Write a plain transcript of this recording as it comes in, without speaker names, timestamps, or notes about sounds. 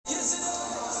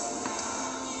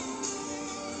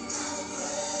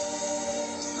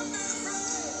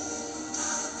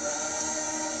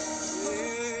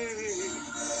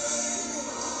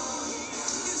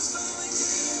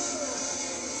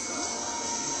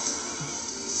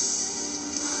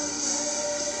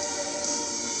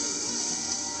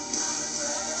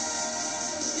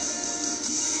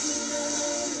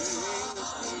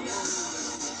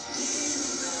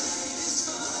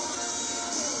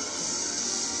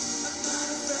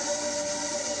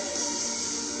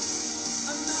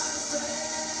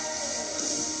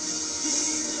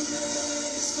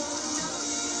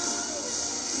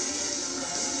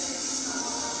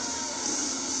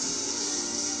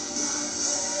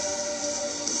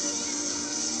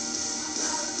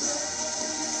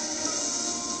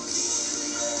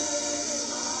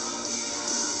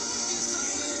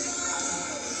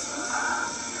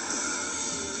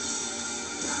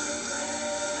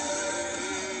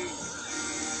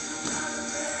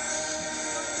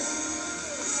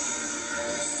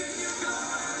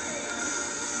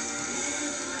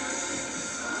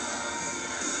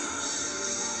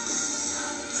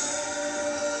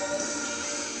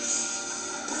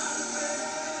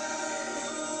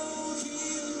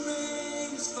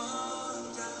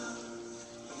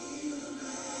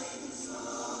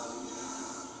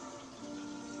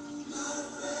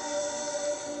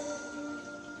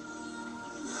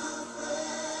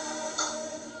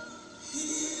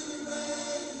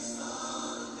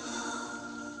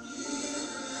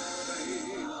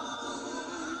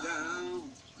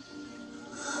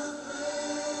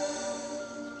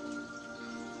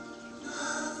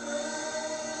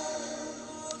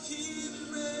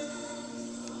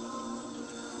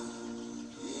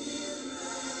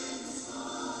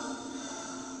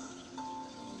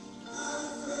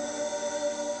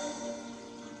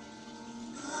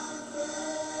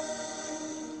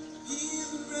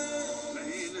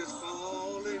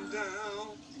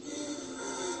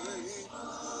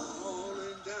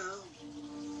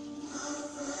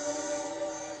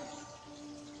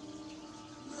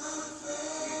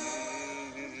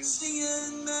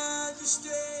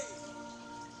stay.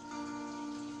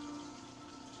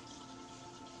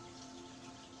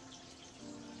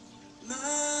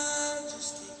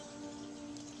 Majesty,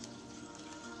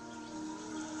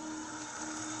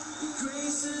 your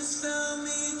grace has found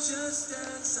me just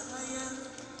as I am.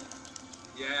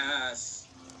 Yes.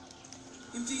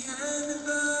 Empty-handed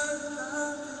but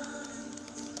alive.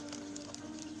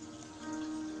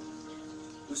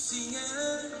 We're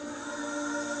singing.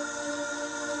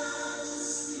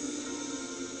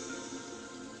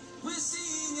 We're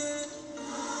singing.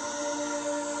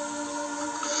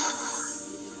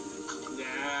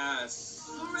 Yes.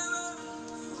 Forever.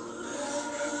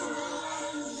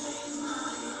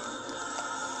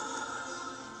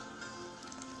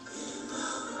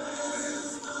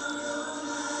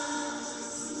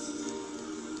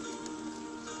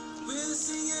 We're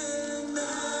singing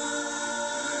majesty.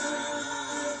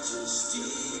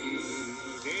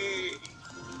 Hey.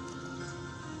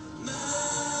 Majesty.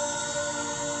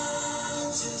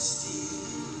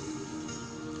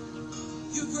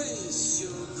 Your grace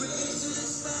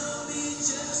has found me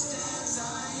just as I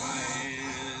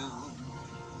am.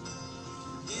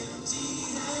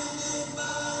 Empty-handed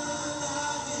but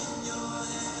alive in your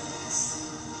hands.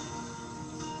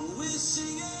 We're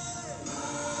singing.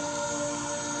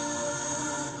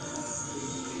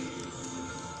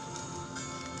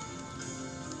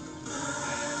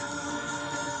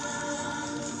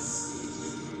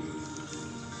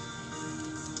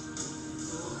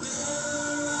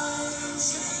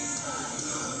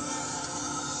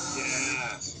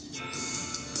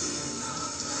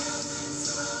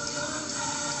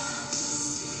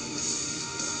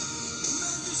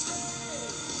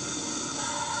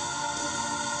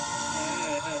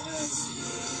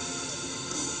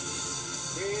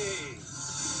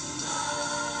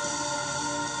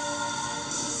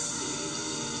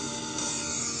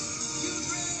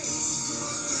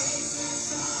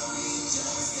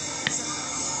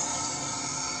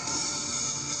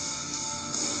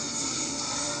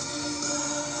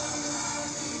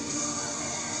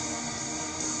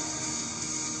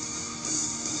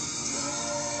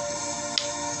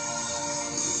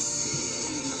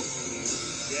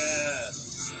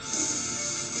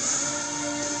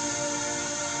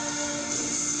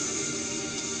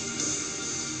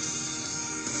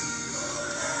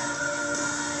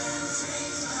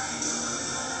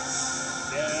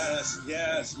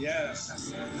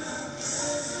 Yes.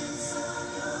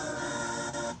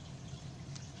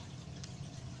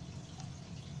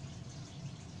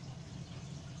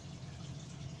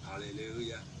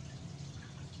 Hallelujah.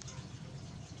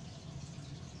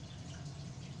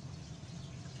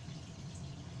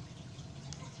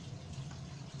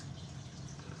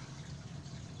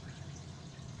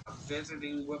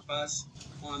 Visiting with us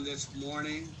on this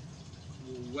morning.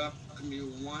 We welcome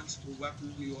you once. We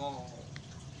welcome you all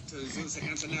to Azusa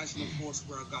International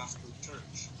Foursquare Gospel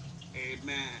Church.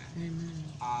 Amen.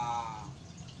 Amen.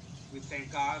 We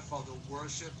thank God for the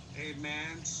worship.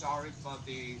 Amen. Sorry for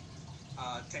the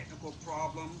technical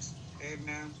problems.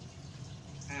 Amen.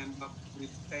 And we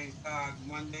thank God.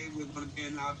 One day we're going to be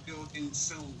in our building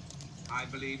soon. I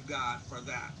believe God for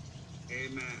that.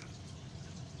 Amen.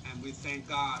 And we thank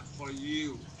God for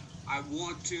you. I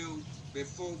want to,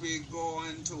 before we go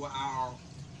into our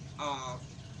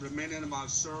remaining of our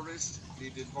service,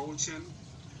 the devotion,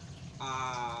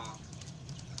 I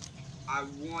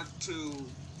want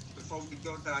to, before we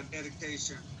go to our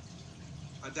dedication,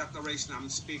 a declaration I'm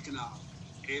speaking of.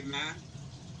 Amen.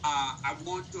 I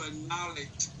want to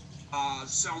acknowledge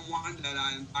someone that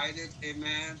I invited,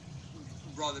 amen,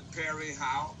 Brother Perry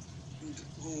Howe,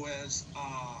 who is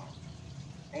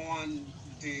on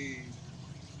the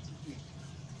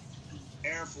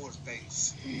Air Force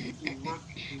Base. He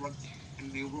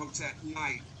works at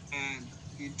night. And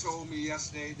he told me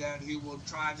yesterday that he will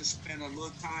try to spend a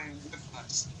little time with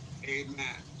us.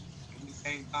 Amen. And we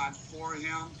thank God for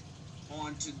him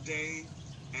on today.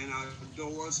 And our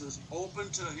doors is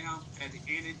open to him at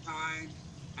any time.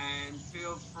 And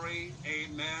feel free.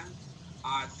 Amen.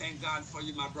 I thank God for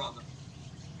you, my brother.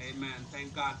 Amen.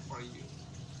 Thank God for you.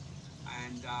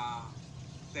 And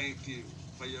thank you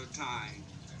for your time.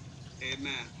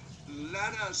 Amen.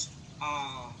 Let us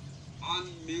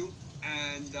unmute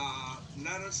and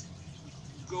let us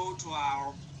go to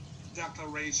our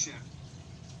declaration.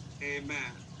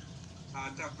 Amen.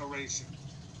 Our declaration.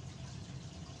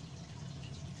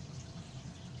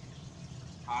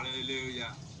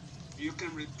 Hallelujah. You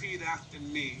can repeat after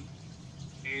me.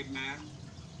 Amen.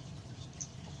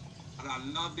 And I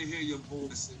love to hear your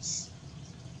voices.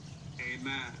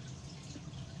 Amen.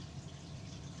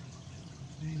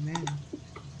 Amen.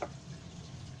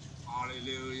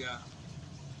 Hallelujah.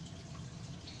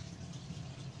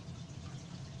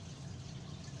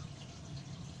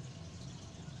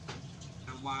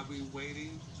 while we're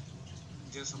waiting,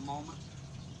 just a moment,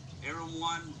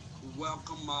 everyone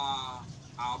welcome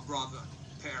our brother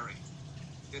Perry.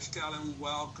 Just tell him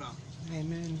welcome.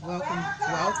 Amen. Welcome,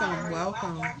 welcome,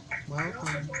 welcome,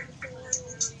 welcome.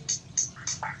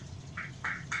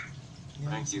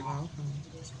 Thank Yes, you. welcome.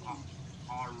 Uh,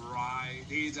 All right.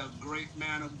 He's a great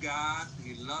man of God.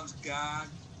 He loves God.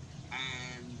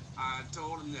 And I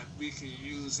told him that we can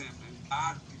use him and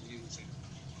God can use him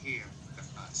here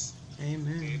with us.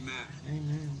 Amen. Amen.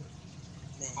 Amen.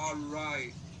 All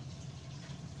right.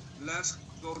 Let's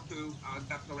go to our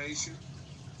declaration.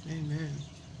 Amen.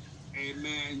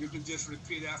 Amen. You can just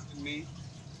repeat after me.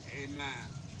 Amen.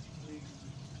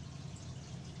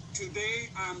 Today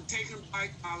I'm taking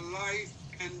back my life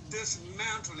and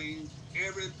dismantling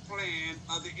every plan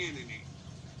of the enemy.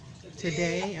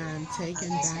 Today I am taking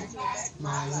back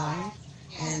my life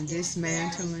and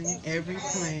dismantling every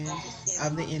plan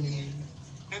of the enemy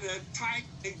And attack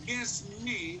against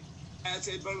me as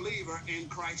a believer in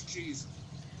Christ Jesus.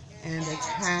 and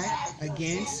attack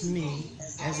against me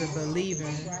as a believer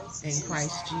in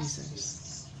Christ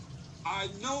Jesus. I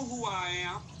know who I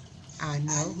am. I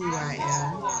know who I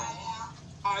am.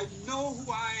 I know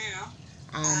who I am.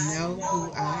 I know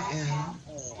who I am.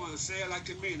 I want to say it like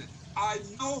you mean it. I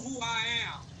know who I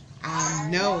am. I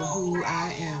know who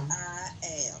I am.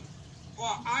 For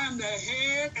I am the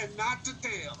head and not the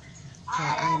tail. For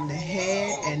I am the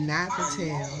head and not the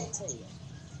tail,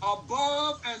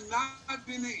 Above and not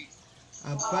beneath.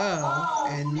 above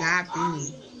and not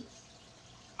beneath.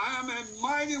 I am a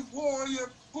mighty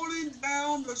warrior pulling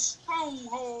down the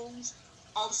strongholds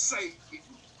of Satan.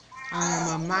 I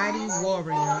am a mighty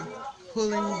warrior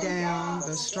pulling down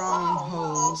the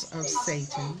strongholds of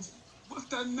Satan With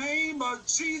the name of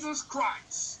Jesus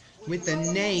Christ. with the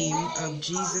name of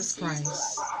Jesus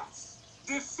Christ,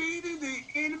 Defeating the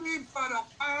enemy by the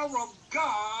power of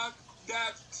God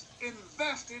that's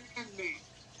invested in me.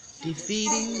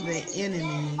 defeating the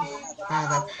enemy by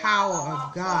the power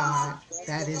of God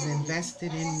that is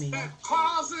invested in me, That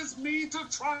causes me to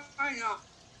triumph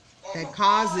that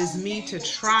causes me to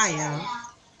triumph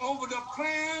over the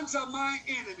plans of my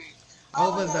enemy.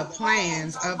 over the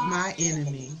plans of my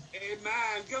enemy.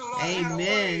 Amen. Give the Lord a hand of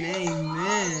Amen, praise.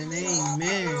 amen,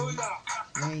 amen, Hallelujah.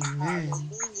 amen,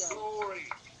 Glory.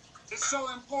 It's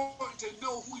so important to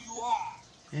know who you are.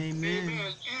 amen,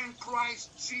 Amen. In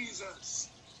Christ Jesus.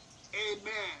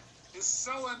 Amen. It's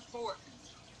so important.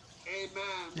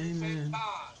 Amen. We thank amen,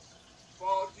 God for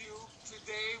all of you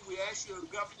today. We ask you to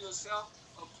govern yourself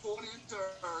according to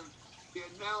the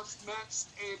announcements.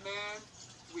 Amen.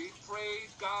 We pray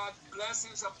God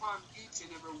blessings upon each and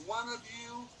every one of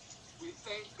you. We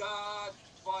thank God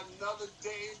for another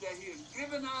day that He has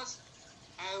given us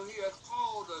and He has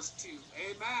called us to.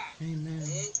 Amen. amen,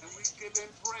 And we give Him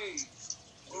praise.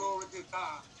 Glory to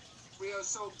God. We are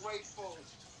so grateful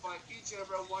for each and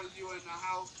every one of you in the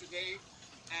house today.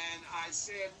 And I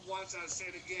said once, I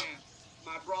said again,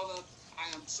 my brother,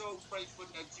 I am so grateful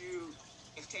that you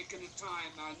have taken the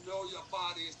time. I know your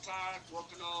body is tired,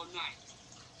 working all night.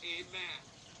 Amen.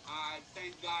 I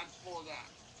thank God for that,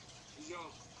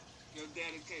 your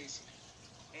dedication.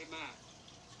 Amen.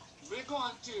 We're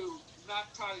going to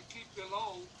not try to keep you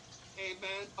long.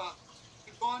 Amen. But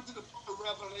we're going to the book of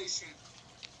Revelation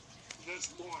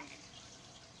this morning.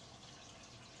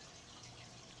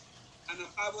 And if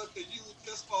I were to use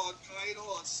this for a title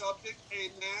or subject,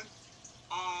 amen,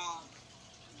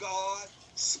 God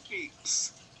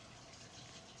speaks.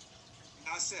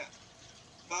 That's it.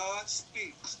 God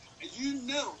speaks. And you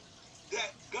know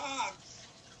that God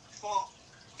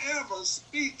forever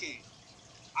speaking.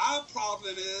 Our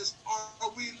problem is,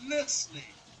 are we listening?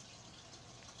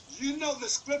 You know the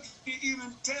scripture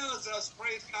even tells us,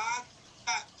 praise God,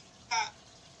 that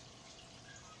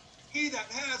he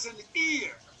that has an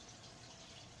ear,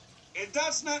 it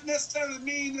does not necessarily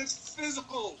mean it's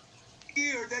physical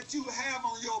ear that you have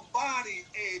on your body,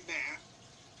 amen.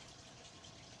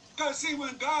 Because see,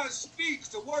 when God speaks,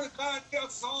 the word of God tells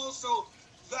us also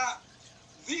that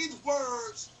these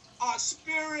words are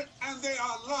spirit and they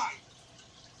are life.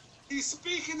 He's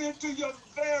speaking into your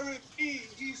very being.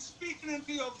 He's speaking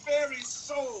into your very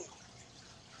soul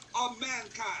of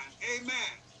mankind.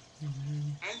 Amen.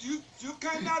 amen, And you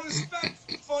cannot expect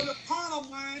for the carnal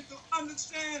mind to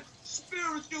understand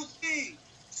spiritual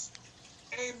things.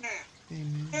 Amen.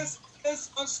 amen, It's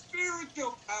a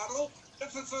spiritual battle.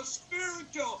 It's a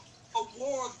spiritual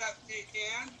war that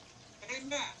we're in.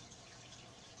 Amen.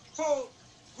 So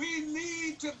we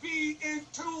need to be in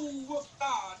tune with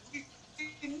God.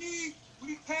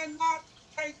 We cannot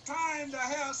take time to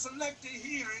have selective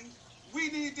hearing. We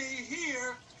need to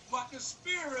hear what the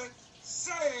Spirit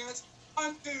says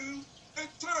unto the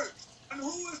church. And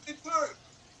who is the church?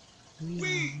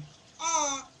 We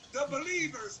are the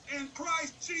believers in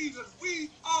Christ Jesus. We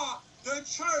are the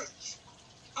church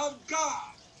of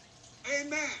God.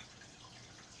 Amen.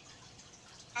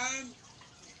 And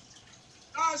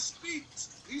God speaks.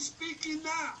 He's speaking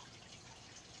now.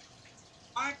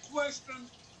 My question,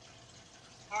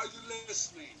 are you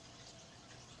listening?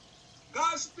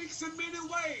 God speaks in many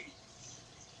ways.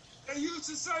 They used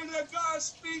to say that God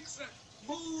speaks and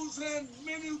moves in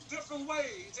many different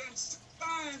ways, and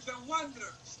signs and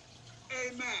wonders.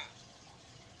 Amen.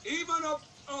 Even a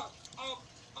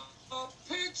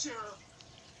picture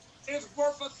is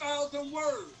worth 1,000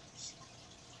 words.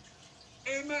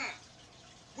 Amen.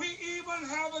 We even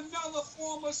have another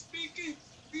form of speaking.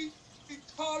 We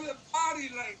call it body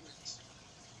language.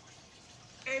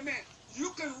 Amen.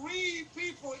 You can read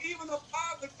people, even the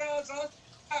Bible tells us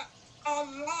that our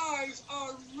lives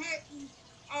are written,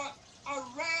 are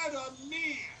read of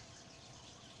men.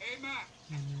 Amen.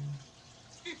 Amen.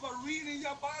 People are reading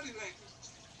your body language.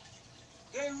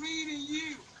 They're reading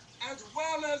you as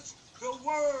well as the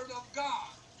Word of God.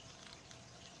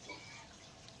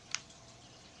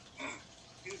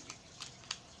 Excuse me.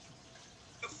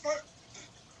 The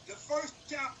first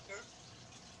chapter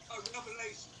of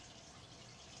Revelation.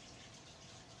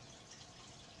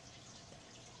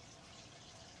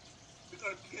 We're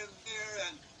going to begin there,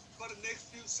 and for the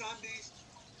next few Sundays,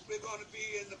 we're going to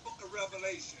be in the book of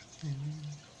Revelation. Amen.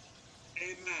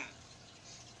 Amen.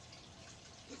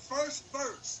 The first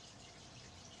verse,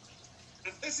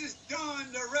 and this is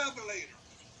John the Revelator.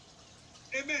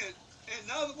 Amen. In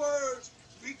other words,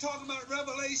 we talking about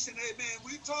Revelation. Amen.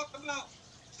 We talking about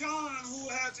John, who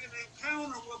has an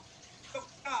encounter with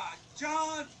God.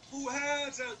 John, who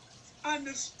has an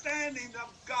understanding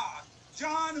of God.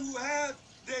 John, who has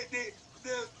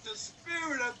the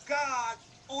Spirit of God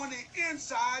on the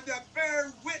inside that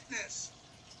bear witness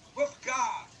with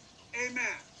God.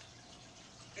 Amen.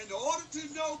 In order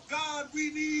to know God,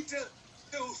 we need to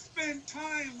spend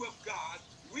time with God.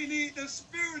 We need the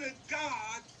Spirit of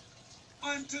God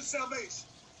unto salvation.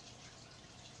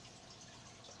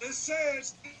 It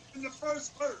says in the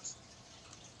first verse,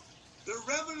 the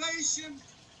revelation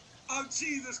of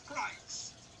Jesus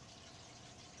Christ.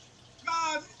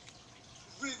 God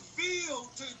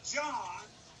revealed to John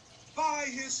by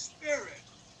his Spirit.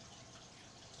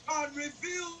 God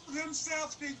revealed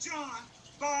himself to John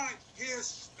by his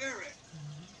Spirit.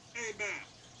 Amen.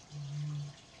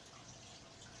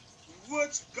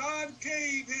 Which God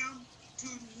gave him to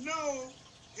know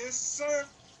his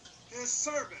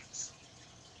servants.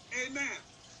 Amen.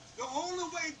 The only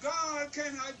way God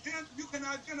can you can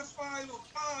identify with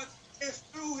God is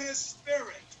through his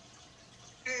Spirit.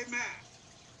 Amen.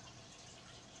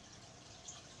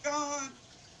 John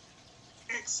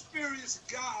experienced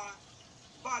God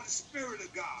by the Spirit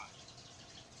of God.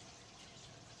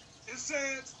 It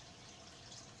says,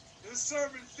 the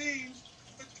servant things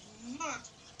which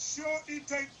must shortly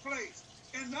take place.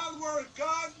 In other words,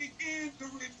 God began to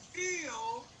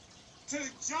reveal to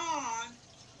John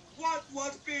what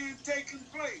was being taken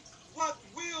place, what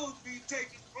will be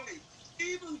taking place.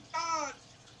 Even God,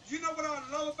 you know what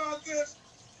I love about this?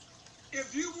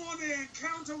 If you want to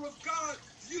encounter with God,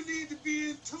 you need to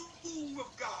be in tune with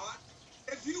God.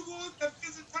 If you want the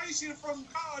visitation from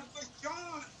God, which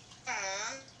John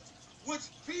had, which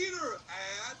Peter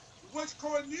had, which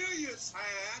Cornelius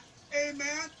had,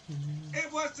 amen,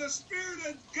 it was the Spirit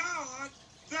of God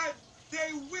that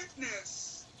they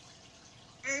witnessed.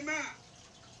 Amen.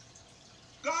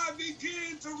 God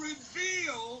began to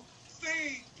reveal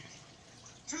things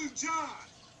to John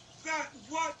that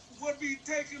what would be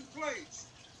taking place.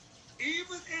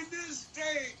 Even in this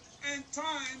day and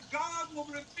time, God will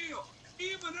reveal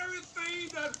even everything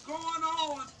that's going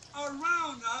on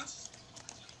around us.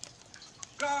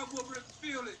 God will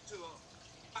reveal it to us.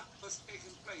 What was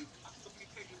taking place? What will be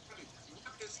taking place?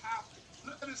 What is happening?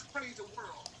 Look at this crazy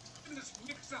world. Look at this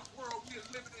mixed-up world we are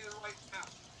living in right now.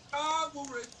 God will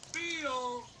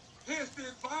reveal his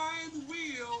divine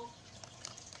will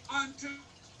unto.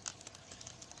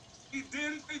 He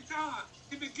did it to John.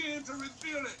 He began to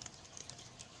reveal it.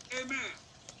 Amen.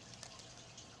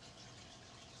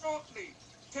 Shortly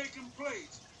taking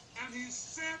place. And he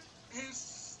sent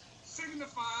his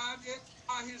signified it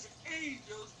by his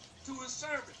angels to his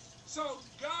servants. So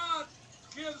God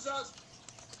gives us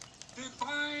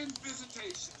divine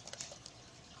visitation.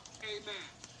 Amen.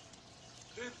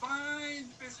 Divine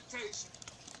visitation.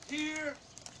 Here,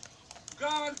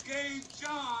 God gave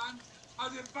John a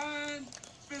divine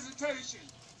visitation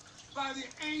by the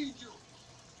angel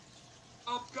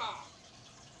of God.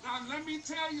 Now, let me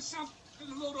tell you something.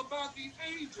 a little about the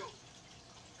angel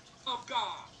of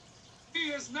God. He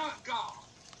is not God.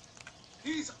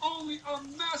 He's only a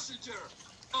messenger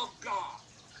of God.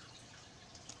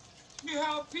 We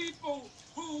have people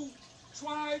who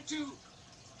try to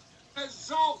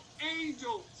exalt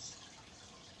angels.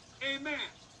 Amen.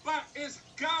 But it's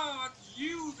God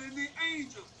using the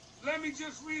angel. Let me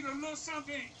just read a little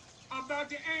something about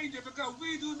the angel, because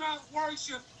we do not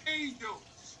worship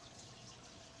angels.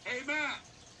 Amen.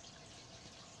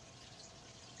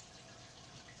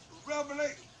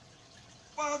 Revelation.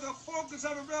 While the focus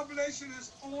of the revelation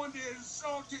is on the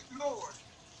exalted Lord.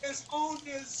 It's on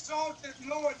the exalted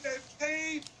Lord that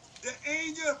came. The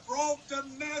angel brought the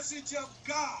message of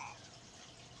God,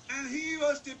 and he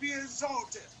was to be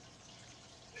exalted.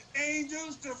 The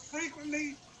angels to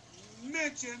frequently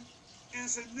mentioned in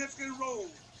significant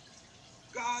roles.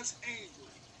 God's angels.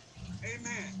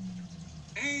 Amen.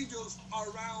 Angels are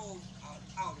around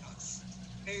about us.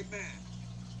 Amen.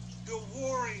 The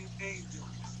warring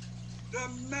angels, the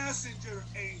messenger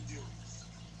angels.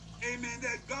 Amen.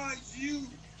 That God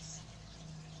used.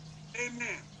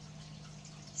 Amen.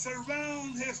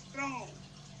 Surround his throne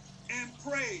in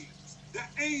praise.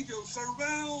 The angels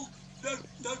surround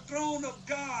the throne of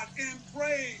God in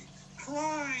praise,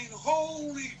 crying,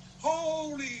 holy,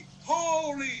 holy,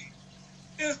 holy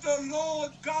is the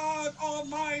Lord God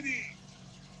Almighty.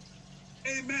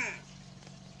 Amen.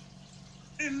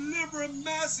 Delivering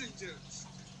messages,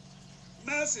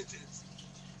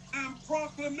 and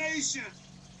proclamation.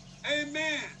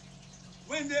 Amen.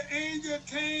 When the angel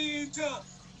came to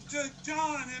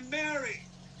John and Mary,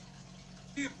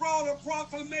 he brought a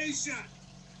proclamation,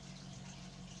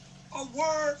 a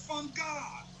word from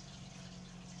God.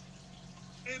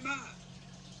 Amen.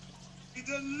 He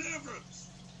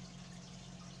delivers,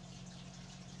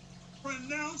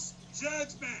 pronounced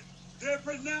judgment. They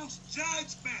pronounce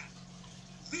judgment.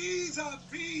 These are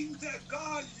beings that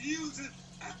God uses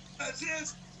as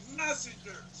his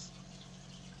messengers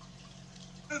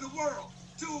to the world,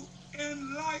 to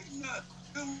enlighten us,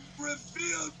 to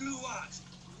reveal to us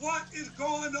what is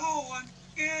going on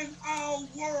in our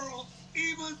world,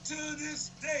 even to this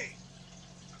day.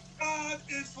 God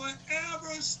is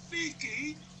forever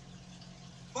speaking,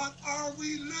 but are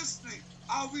we listening?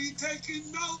 Are we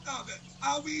taking note of it?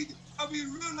 Are we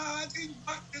realizing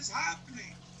what is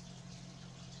happening?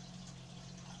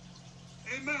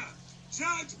 Amen.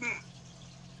 Judgment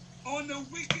on the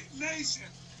wicked nation.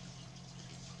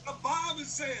 The Bible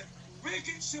said the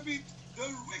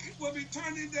wicked will be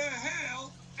turned into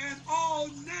hell, and all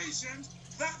nations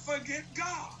that forget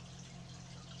God.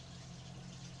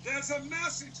 There's a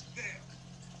message there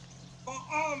for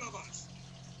all of us.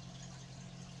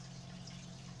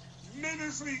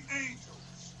 Ministering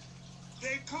angels,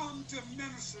 they come to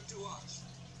minister to us.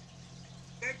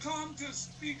 They come to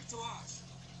speak to us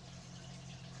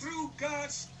through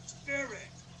God's Spirit,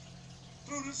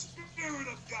 through the Spirit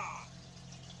of God.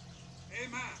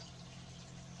 Amen.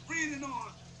 Reading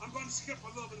on, I'm going to skip a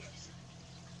little bit.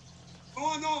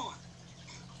 Going on,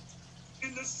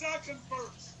 in the second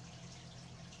verse,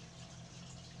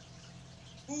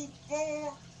 who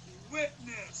bore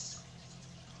witness.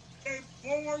 They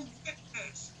bore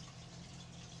witness.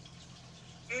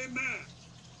 Amen.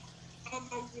 Of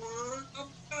the word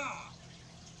of God.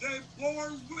 They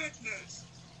bore witness.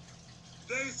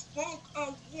 They spoke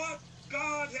of what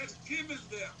God has given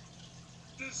them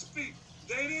to speak.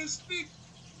 They didn't speak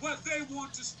what they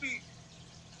want to speak.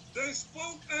 They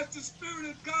spoke as the Spirit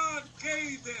of God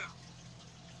gave them.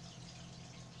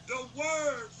 The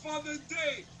word for the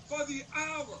day, for the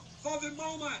hour, for the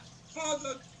moment, for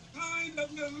the time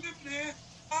that we're living in,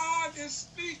 God is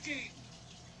speaking.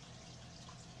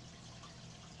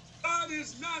 God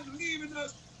is not leaving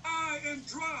us high and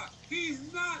dry. He's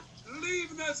not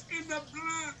leaving us in the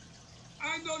blind.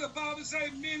 I know the Bible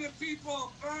says many people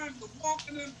are burned,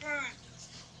 walking in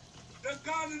blindness. The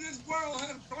God of this world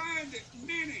has blinded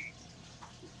many.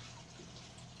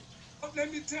 But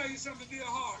let me tell you something, dear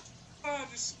heart. God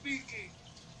is speaking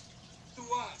to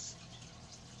us.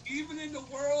 Even in the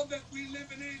world that we're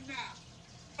living in now,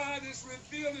 God is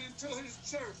revealing to his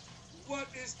church what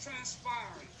is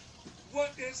transpiring,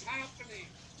 what is happening.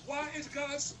 Why is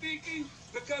God speaking?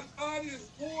 Because God is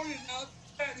warning us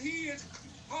that he is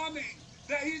coming,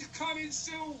 that he's coming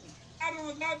soon. Not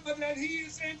only that, but that he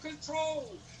is in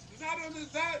control. Not only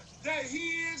that, that he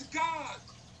is God,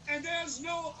 and there's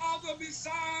no other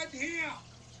beside him.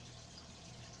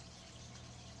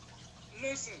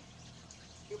 Listen,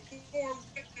 the bore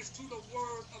witness to the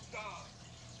word of God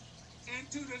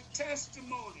and to the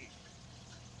testimony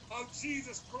of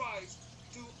Jesus Christ,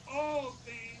 to all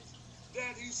things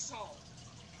that he saw.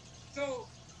 So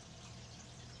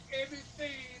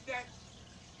everything that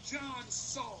John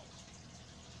saw,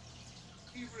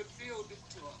 he revealed it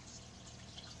to us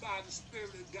by the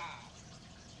Spirit of God.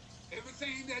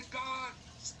 Everything that God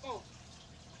spoke,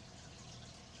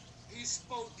 he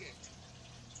spoke it.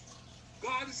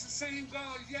 God is the same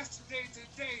God yesterday,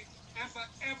 today, and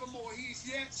forevermore. He's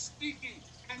yet speaking,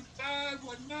 and God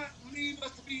will not leave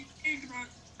us to be ignorant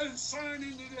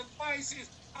concerning the devices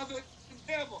of the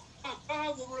devil. But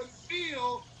God will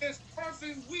reveal his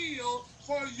perfect will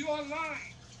for your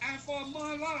life and for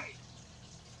my life.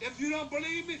 If you don't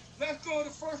believe me, let's go to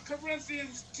 1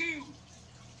 Corinthians 2.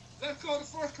 Let's go to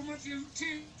 1 Corinthians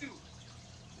 2.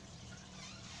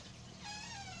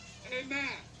 Amen.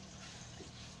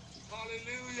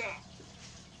 Hallelujah.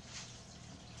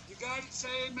 You got it? Say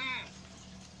amen.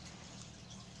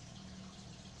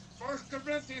 1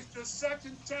 Corinthians, the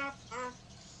 2nd chapter,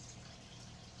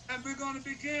 and we're going to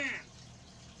begin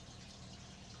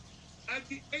at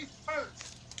the 8th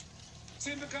verse.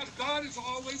 See, because God is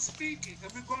always speaking,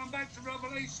 and we're going back to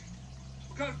Revelation,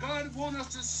 because God wants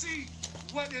us to see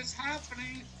what is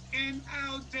happening in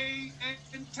our day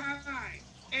and time.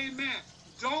 Amen.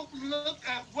 Don't look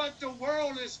at what the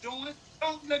world is doing.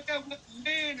 Don't look at what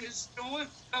man is doing.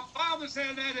 The Bible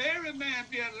says that every man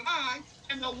be a lie,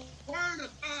 and the word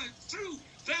of God is true.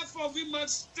 Therefore, we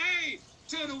must stay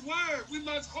to the word. We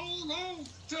must hold on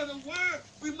to the word.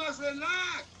 We must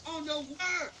rely on the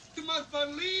word. We must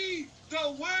believe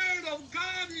the word of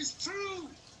God is true.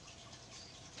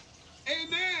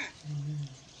 Amen. Amen.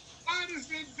 God is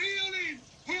revealing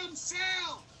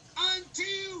himself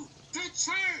unto the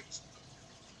church.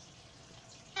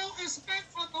 Don't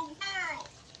expect for the world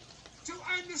to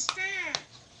understand,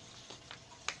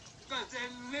 because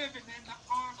they're living in the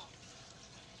carnal.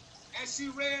 As she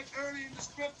read early in the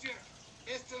scripture,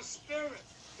 it's the spirit.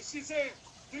 And she said,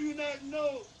 do you not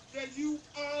know that you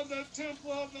are the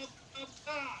temple of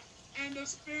God, and the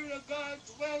Spirit of God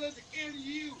dwelleth in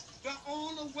you? The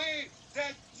only way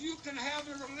that you can have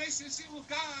a relationship with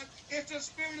God is the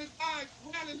Spirit of God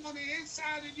dwelling on the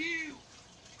inside of you,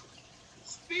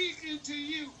 speaking to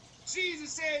you.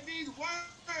 Jesus said, these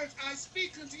words I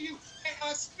speak unto you, they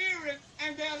are spirit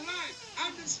and their life.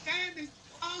 Understanding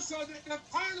also that the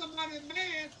carnal-minded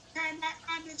man cannot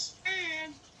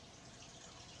understand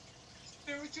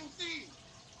spiritual things.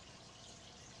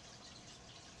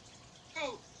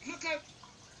 So look at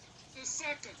the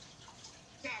 2nd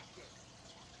chapter.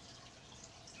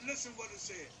 Listen what it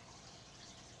said.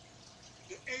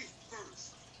 The 8th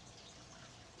verse.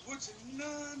 Which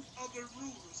none of the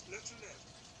rulers, listen to this,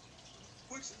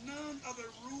 which none of the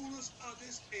rulers of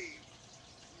this age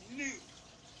knew,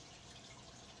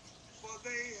 for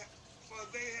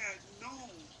they had known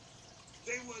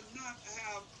they would not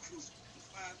have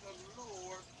crucified the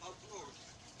Lord of glory.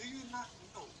 Do you not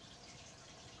know,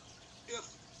 if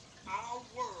our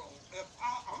world, if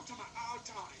I'm talking about our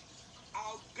time,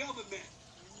 our government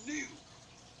knew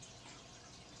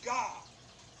God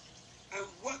and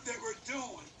what they were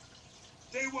doing,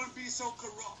 they wouldn't be so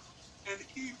corrupt and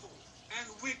evil and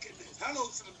wickedness. Hello,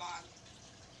 somebody.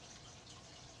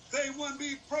 They wouldn't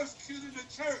be persecuting the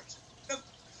church if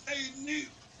they knew.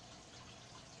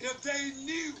 If they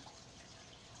knew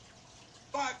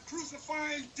by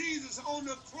crucifying Jesus on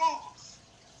the cross.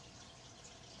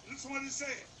 That's what it said.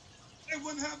 They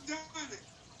wouldn't have done it.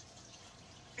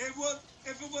 It would,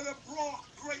 if it would have brought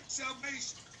great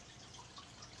salvation.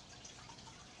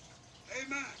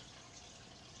 Amen.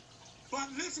 But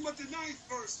listen what the 9th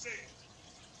verse said.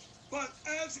 But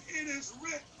as it is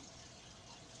written,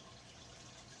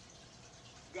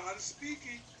 God is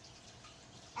speaking,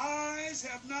 eyes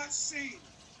have not seen,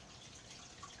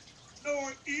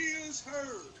 nor ears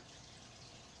heard,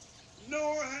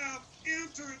 nor have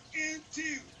entered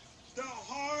into the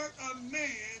heart of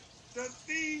man the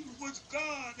things which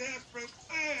God has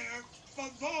prepared for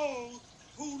those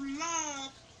who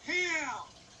love him.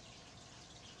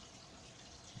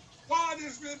 God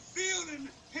is revealing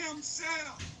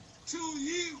himself to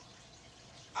you.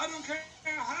 I don't care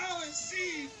how it's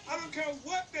seen. I don't care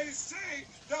what they say.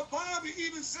 The Bible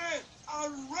even said, I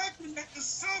reckon that the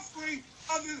suffering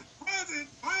of this present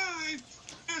time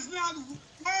is not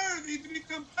worthy to be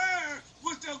compared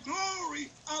with the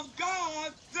glory of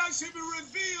God that should be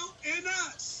revealed in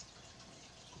us.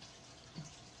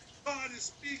 God is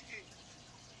speaking.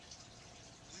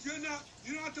 You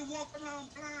don't have to walk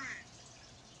around blind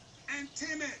and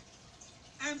timid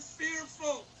and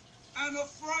fearful and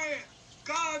afraid.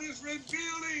 God is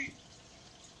revealing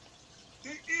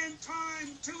the end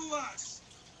time to us.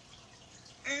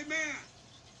 Amen.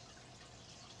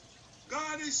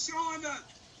 God is showing us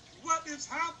what is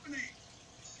happening.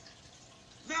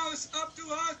 Now it's up to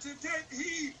us to take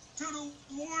heed to the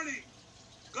warning.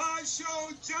 God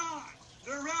showed John,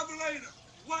 the Revelator,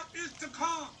 what is to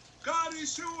come. God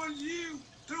is showing you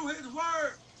through his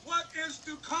word what is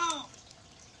to come.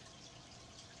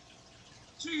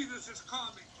 Jesus is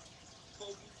coming for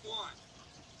one.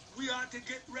 We are to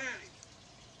get ready.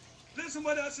 Listen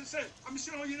what else it says. I'm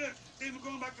showing you this. Then we're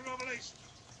going back to Revelation.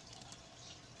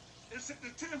 It's the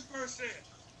 10th verse says,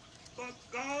 but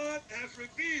God has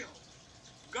revealed.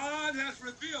 God has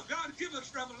revealed. God give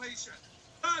us revelation.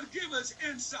 God give us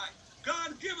insight.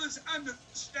 God give us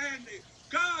understanding.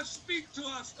 God speak to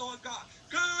us, Lord God.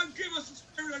 God give us the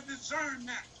spirit of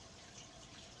discernment.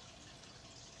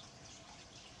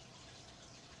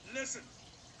 Listen,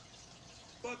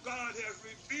 but God has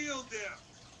revealed them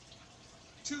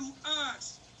to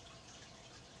us,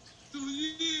 to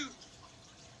you.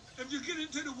 If you get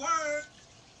into the word,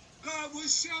 God will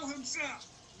show himself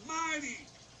mighty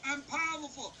and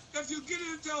powerful. If you get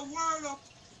into a word or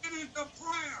get into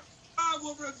prayer, God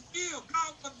will reveal,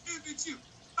 God will visit you.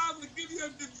 God will give you a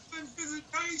divine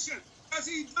visitation as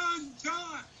he done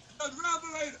John, the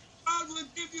Revelator. God will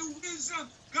give you wisdom.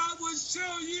 God will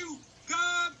show you.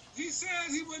 God, he said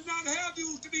he would not have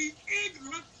you to be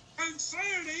ignorant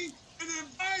concerning the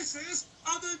devices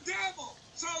of the devil.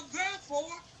 So therefore,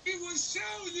 he will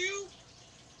show you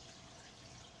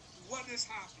what is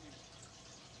happening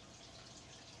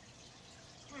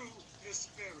through his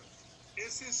spirit.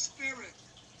 It's his spirit.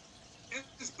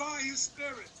 It's by his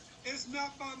spirit. It's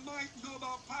not by might nor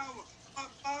by power, but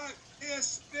by his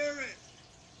spirit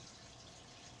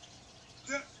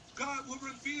that God will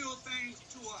reveal things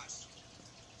to us.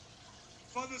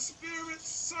 For the spirit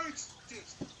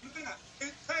searches. Look at that.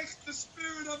 It takes the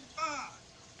spirit of God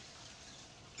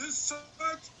to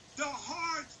search the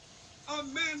heart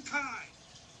of mankind.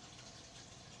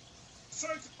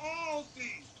 Search all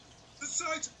things. To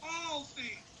search all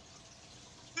things.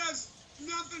 There's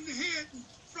nothing hidden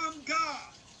from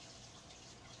God.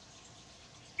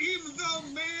 Even though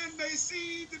man may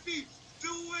seem to be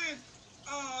doing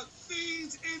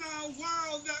things in our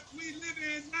world that we live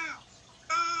in now,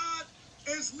 God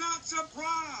is not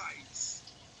surprised.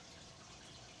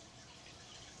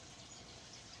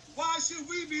 Why should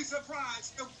we be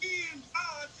surprised? If we in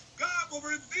God, God will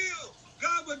reveal,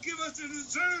 God will give us the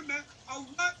discernment of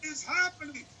what is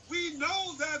happening. We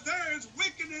know that there is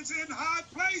wickedness in high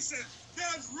places.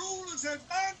 There's rulers and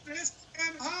darkness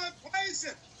in high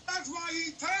places. That's why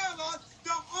he tells us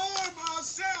to arm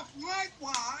ourselves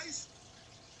likewise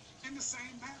in the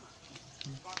same manner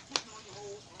by putting on the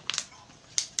whole armor of God.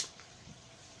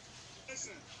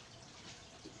 Listen,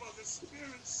 for the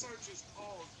Spirit searches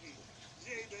all things,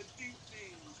 yea, the deep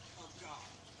things of God.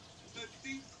 The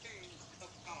deep things of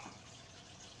God.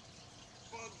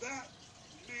 For that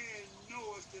man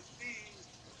knoweth the things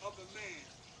of a man,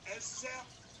 except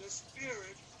the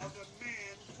spirit of the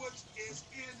man which is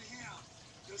in him.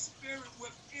 The spirit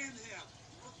within him.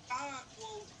 God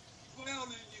will dwell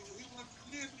in you. He will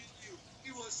live in you.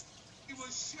 He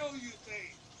will show you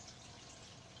things.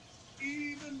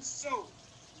 Even so,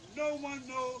 no one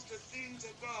knows the things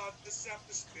of God except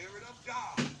the Spirit of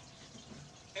God.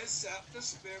 Except the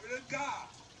Spirit of God.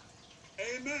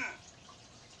 Amen.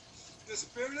 The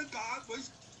Spirit of God which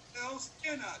dwells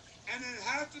in us. And it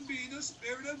has to be the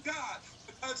Spirit of God.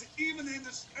 Because even in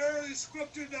the early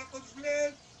scripture that was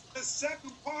read, the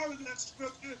second part of that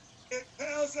scripture, it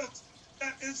tells us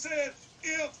that it said,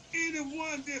 if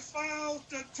anyone defiles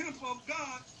the temple of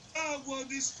God, God will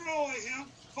destroy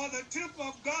him. For the temple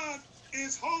of God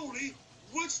is holy.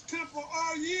 Which temple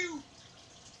are you?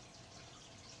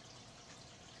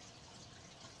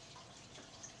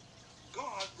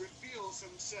 God reveals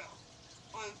himself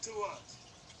unto us.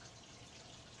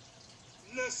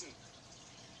 Listen,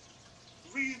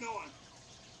 read on.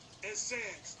 It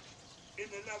says in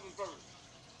the 11th verse,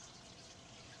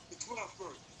 the 12th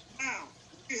verse, now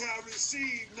we have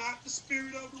received not the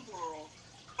spirit of the world,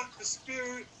 but the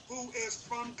Spirit who is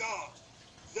from God,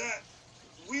 that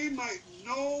we might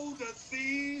know the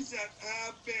things that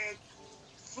have been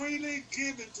freely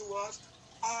given to us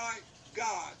by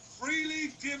God. Freely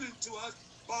given to us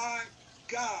by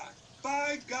God.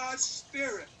 By God's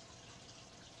Spirit.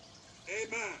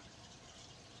 Amen.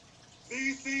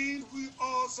 These things we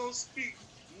also speak,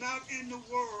 not in the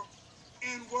world,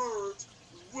 in words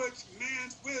which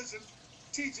man's wisdom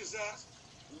teaches us,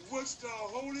 which the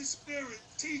Holy Spirit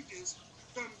teaches,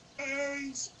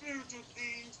 comparing spiritual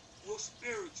things with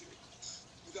spiritual.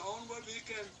 The only way we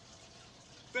can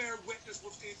bear witness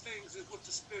with these things is with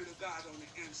the Spirit of God on the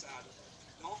inside of us.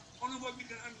 The only way we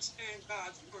can understand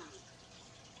God's word.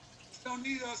 You don't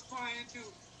need us trying to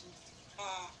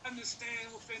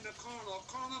understand within the carnal.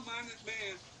 A carnal-minded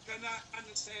man cannot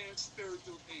understand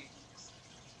spiritual things.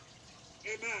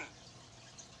 Amen.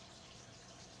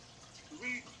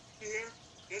 Read here.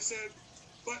 It said,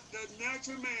 but the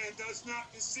natural man does not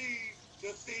receive the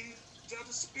things of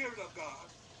the Spirit of God,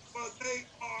 for they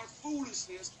are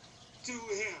foolishness to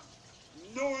him,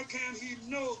 nor can he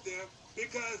know them,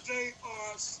 because they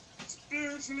are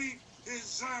spiritually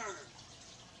discerned.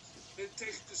 It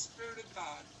takes the Spirit of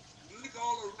God. Look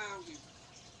all around you.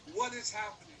 What is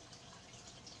happening?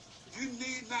 You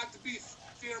need not to be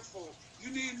fearful.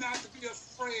 You need not to be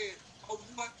afraid of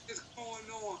what is going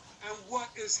on and what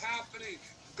is happening.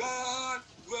 God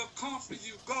will comfort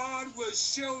you. God will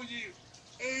show you,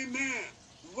 amen,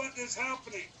 what is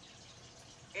happening.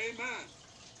 Amen.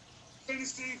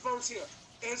 Finish the verse here.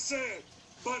 It said,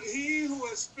 but he who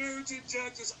is spiritually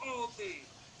judges all things,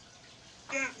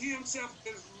 yet he himself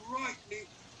is rightly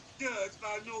judged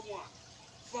by no one.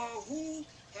 For who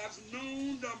has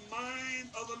known the mind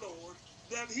of the Lord,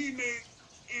 that he may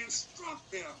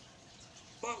instruct him?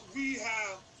 But we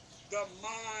have the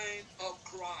mind of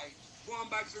Christ. Going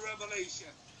back to Revelation,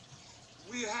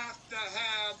 we have to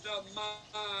have the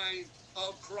mind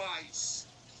of Christ.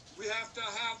 We have to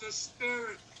have the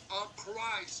Spirit of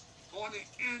Christ on the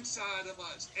inside of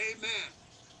us. Amen.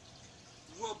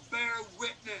 We'll bear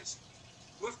witness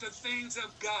with the things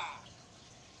of God.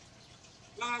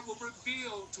 God will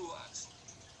reveal to us.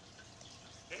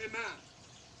 Amen.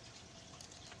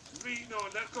 Reading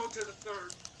on, let's go to the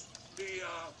third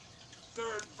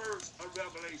verse of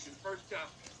Revelation, first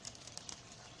chapter.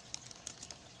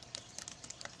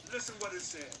 Listen what it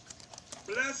says.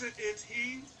 Blessed is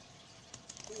he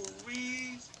who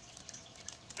reads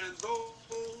and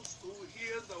those who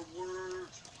hear the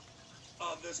words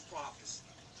of this prophecy.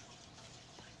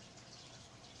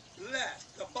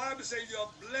 Blessed. The Bible says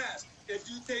you're blessed if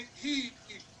you take heed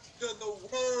to the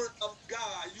word of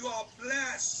God. You are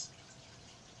blessed.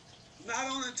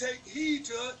 Not only take heed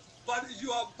to it, but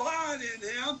you abide in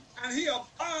him, and he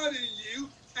abide in you,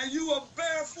 and you will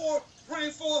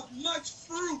bring forth much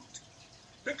fruit,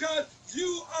 because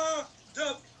you are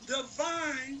the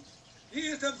vine. He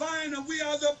is the vine, and we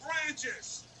are the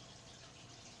branches.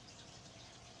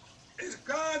 It's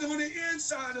God on the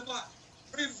inside of us,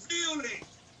 revealing.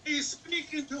 He's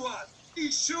speaking to us.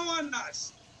 He's showing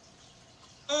us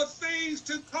of things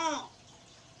to come.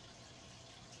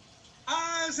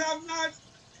 Eyes have not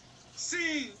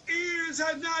seen, ears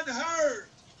have not heard,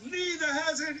 neither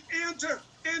has it entered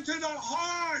into the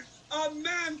heart of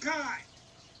mankind.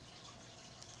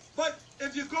 But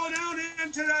if you go down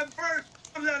into that verse,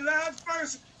 that last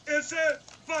verse, it says,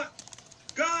 but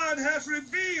God has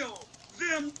revealed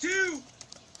them through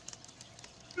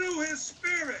his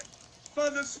Spirit, for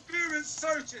the Spirit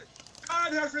searches.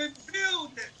 God has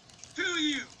revealed it to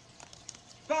you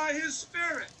by his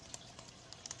Spirit.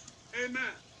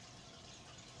 Amen.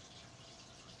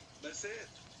 That's it.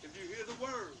 If you hear the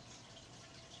word,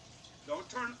 don't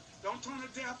turn a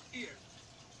deaf ear.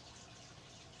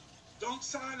 Don't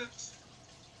silence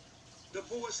the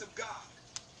voice of God.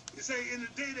 You say, in the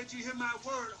day that you hear my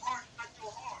word, harden not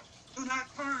your heart. Do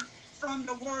not turn from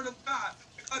the word of God.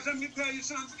 Because let me tell you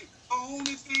something. The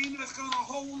only thing that's going to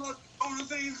hold us, the only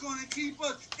thing that's going to keep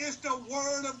us is the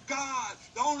word of God.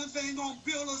 The only thing going to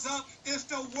build us up is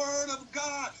the word of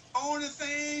God. The only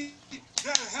thing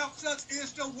that helps us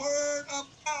is the word of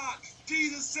God.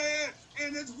 Jesus said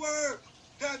in his word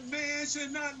that man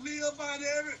should not live by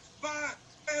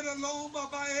bread alone,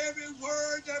 but by every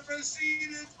word that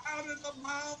proceeded out of the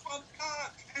mouth of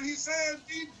God. And he said,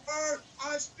 these words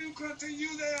I speak unto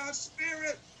you, they are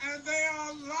spirit and they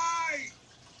are life.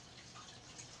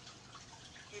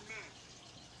 Amen.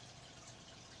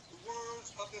 The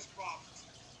words of this prophecy.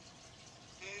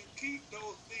 And keep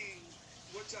those things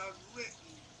which are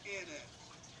written in it.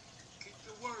 Keep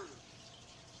the word.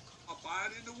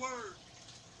 Abide in the word.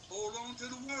 Hold on to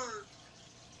the word.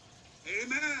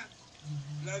 Amen.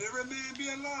 Let every man be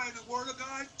a lie. The word of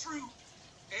God is true.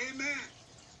 Amen.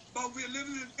 But we're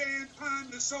living in a day and time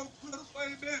that's so critical,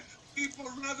 amen. People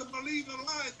rather believe a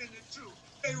lie than the truth.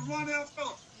 They run after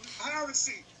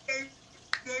heresy.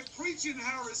 They preaching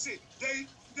heresy. They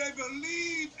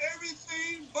believe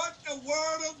everything but the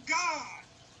word of God.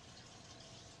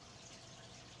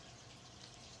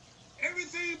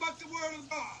 Everything but the word of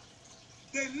God.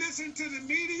 They listen to the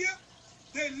media.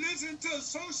 They listen to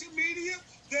social media.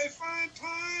 They find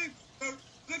time to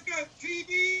look at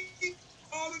TV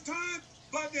all the time,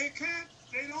 but they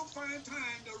don't find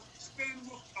time to spend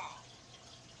with God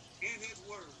in his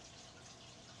word.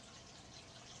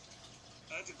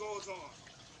 As it goes on,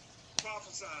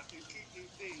 prophesy and keep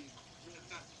these things.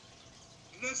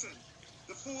 Listen,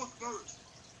 the 4th verse.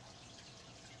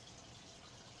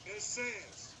 It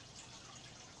says,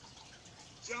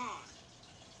 John,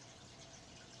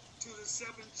 to the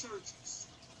 7 churches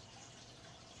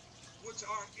which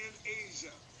are in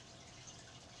Asia.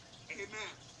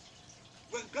 Amen.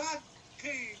 When God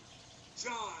gave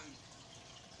John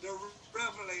the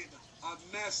revelator a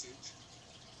message,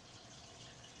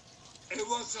 it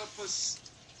was a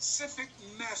specific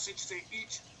message to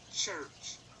each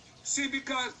church. See,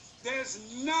 because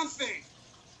there's nothing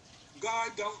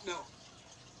God don't know.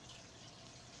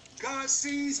 God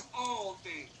sees all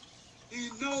things. He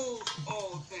knows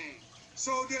all things.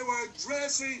 So they were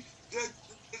addressing the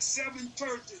 7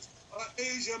 churches of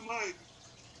Asia Minor.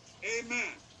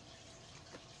 Amen.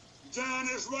 John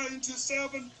is writing to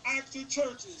 7 actual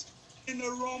churches in the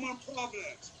Roman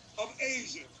province of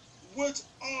Asia, which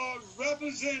are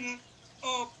representative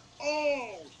of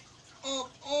all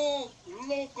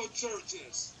local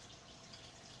churches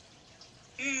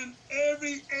in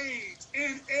every age.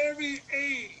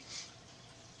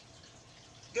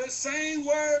 The same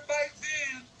word back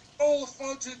then goes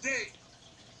for today.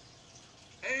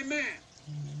 Amen.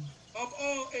 Of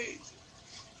all ages.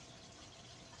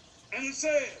 And it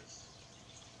says,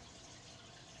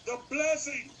 the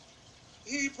blessing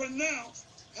he pronounced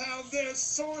have their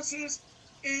sources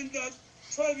in the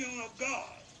tribunal of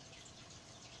God.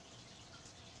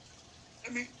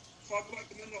 Let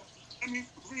me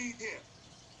read here.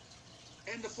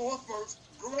 In the 4th verse,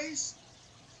 grace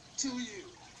to you,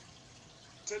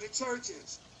 to the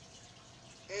churches.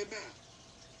 Amen.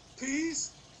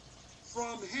 Peace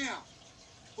from him.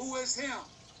 Who is him?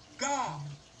 God.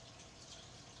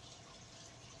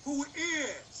 Who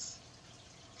is.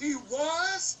 He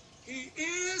was, he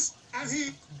is, and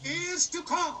he is to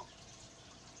come.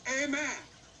 Amen.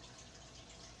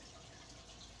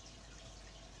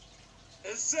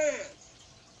 It says,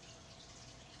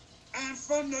 and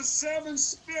from the 7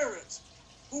 spirits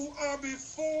who are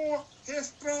before his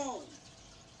throne.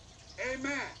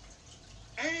 Amen.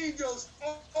 Angels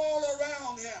all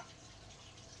around him,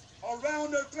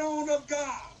 around the throne of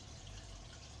God.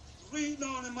 Reading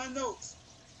on in my notes.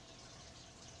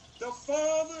 The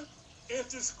Father is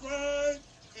described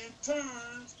in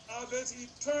terms of his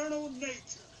eternal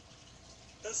nature.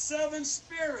 The 7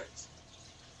 spirits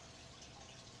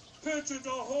picture the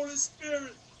Holy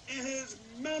Spirit in his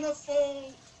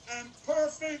manifold and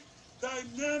perfect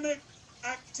dynamic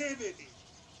activity.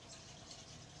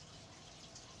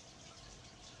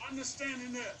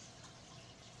 Understanding this,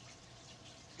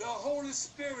 the Holy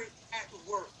Spirit at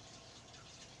work.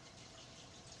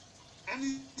 And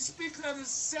he speaks of the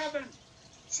 7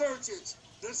 churches,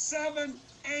 the 7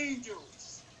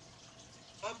 angels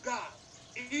of God.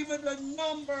 Even the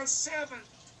number 7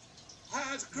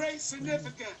 has great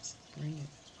significance.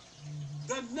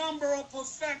 The number of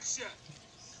perfection,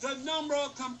 the number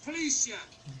of completion.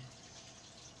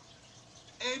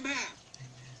 Amen.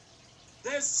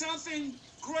 There's something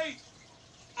great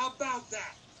about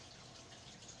that.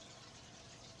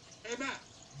 Amen.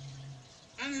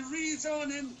 And it reads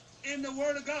on in the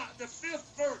Word of God, the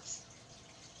 5th verse.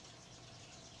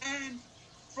 And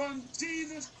from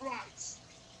Jesus Christ,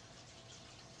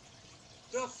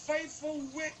 the faithful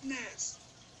witness,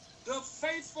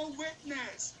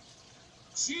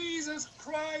 Jesus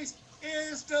Christ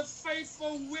is the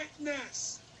faithful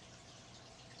witness.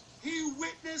 He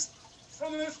witnessed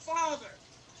from his Father.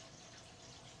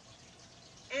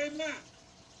 Amen.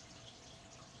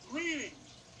 Reading.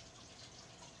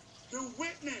 The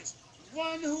witness,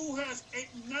 one who has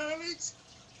acknowledged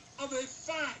of a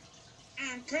fact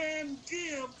and can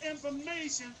give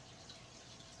information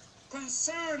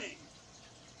concerning.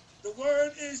 The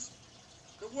word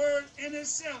in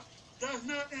itself does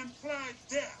not imply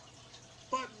death,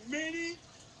 but many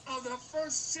of the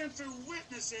first century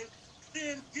witnesses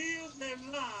did give their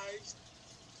lives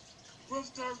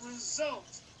with the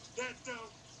result that the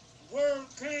word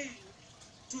came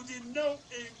to denote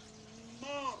a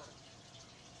martyr.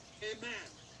 Amen.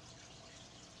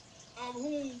 Of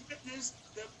whom witnessed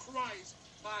the Christ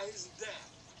by his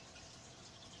death.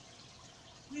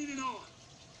 Reading on.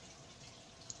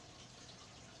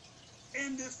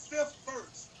 In the 5th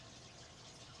verse,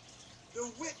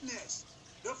 the witness,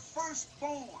 the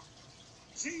firstborn,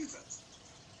 Jesus,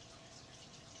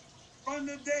 from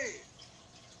the dead,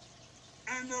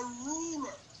 and the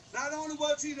ruler. Not only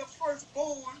was he the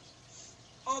firstborn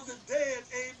of the dead,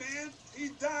 amen, he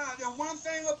died. And one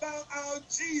thing about our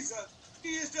Jesus,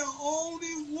 he is the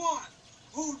only one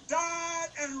who died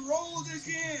and rose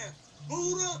again.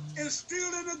 Buddha is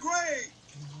still in the grave.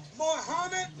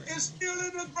 Muhammad is still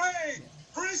in the grave.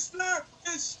 Priscilla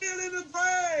is still in the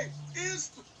grave.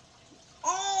 It's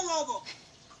all of them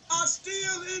are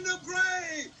still in the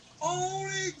grave.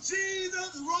 Only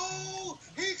Jesus rose.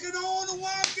 He can only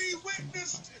one be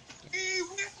witnessed. He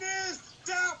witnessed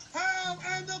death, hell,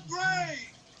 and the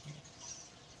grave.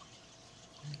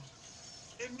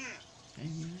 Amen.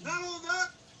 Amen. Not only that,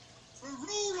 the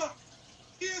ruler.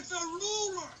 He is the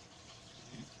ruler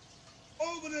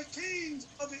over the kings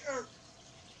of the earth.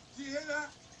 Do you hear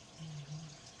that?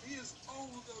 He is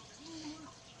over the ruler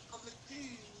of the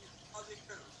kings of the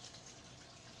earth.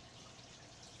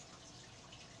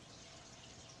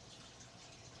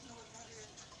 You know what that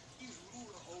is? He's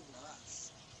ruler over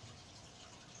us.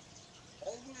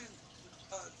 Over in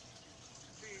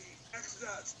the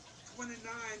Exodus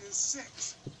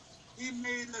 29:6, he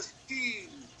made us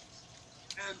kings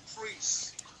and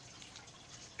priests.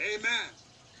 Amen.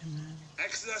 Amen.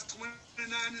 Exodus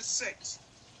 29:6.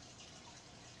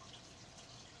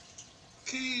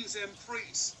 Kings and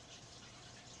priests.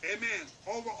 Amen.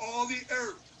 Over all the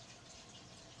earth.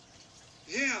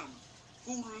 Him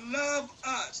who loved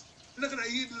us. Look at that.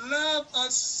 He loved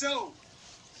us so.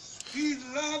 He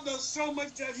loved us so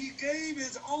much that he gave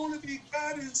his only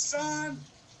begotten Son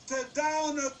to die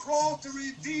on the cross to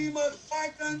redeem us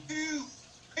back unto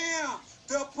him,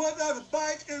 to put us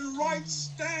back in right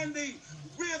standing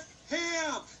with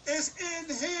him. It's in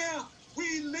him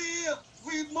we live,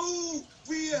 we move,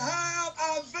 we have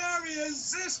our very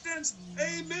existence.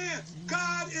 Amen.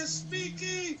 God is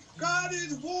speaking. God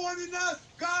is warning us.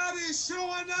 God is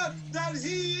showing us that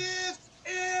he is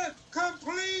in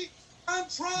complete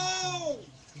control.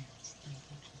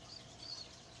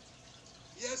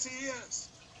 Yes, he is.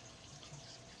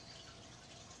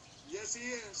 Yes, he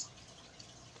is.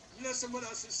 Listen what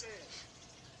else it says.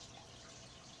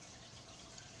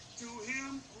 To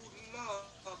him who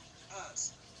loved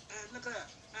us, and look at that,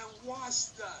 and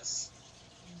washed us.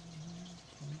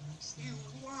 He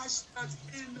washed us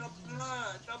in the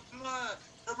blood,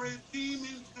 the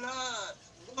redeeming blood.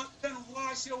 What can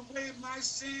wash away my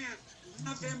sin?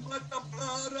 Nothing but the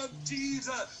blood of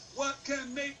Jesus. What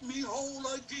can make me whole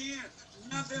again?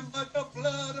 Nothing but the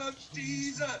blood of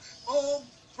Jesus. Oh,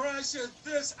 precious,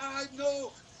 this I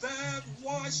know, that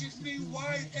washes me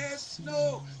white as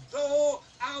snow. Though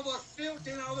I was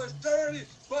filthy and I was dirty,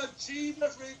 but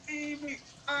Jesus redeemed me.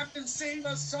 I can sing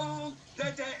a song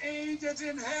that the angels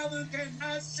in heaven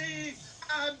cannot sing.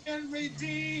 I've been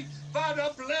redeemed by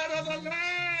the blood of the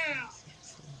Lamb.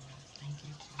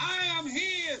 I am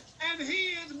his and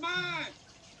he is mine.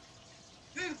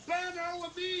 This banner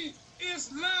over me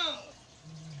is love.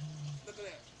 Look at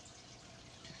that.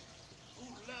 Who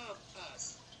loved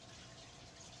us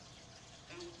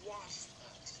and washed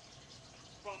us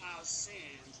from our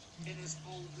sins in his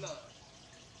own blood.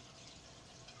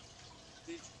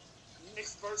 The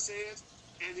next verse says,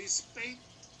 and he spake,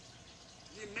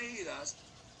 he made us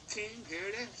king. Here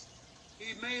it is.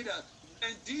 He made us,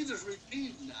 and Jesus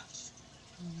redeemed us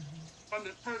from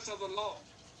the curse of the law.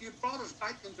 He brought us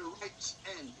back into right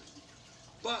standing.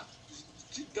 But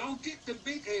don't get the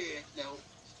big head, no.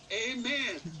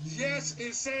 Amen. Yes,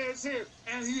 it says here,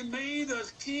 and he made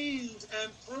us kings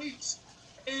and priests.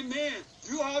 Amen.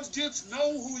 You all just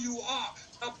know who you are.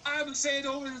 The Bible said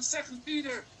over in 2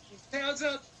 Peter, tells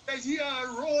us that ye are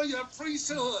a royal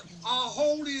priesthood, a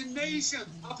holy nation,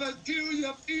 a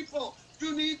peculiar people.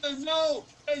 You need to know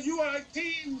that you are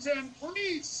kings and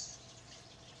priests.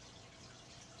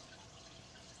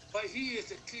 But he is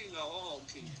the king of all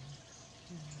kings.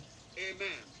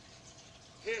 Amen.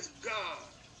 His God,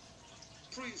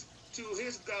 priest to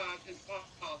his God and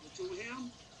Father. To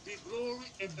him be glory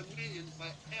and dominion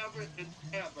forever and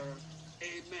ever.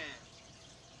 Amen.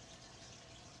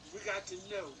 We got to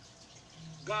know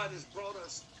God has brought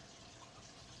us,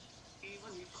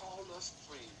 even he called us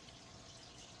friend.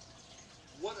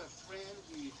 What a friend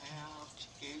we have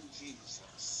in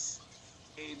Jesus.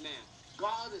 Amen.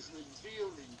 God is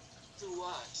revealing to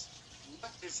us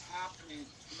what is happening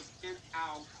within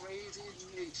our crazy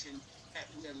nation that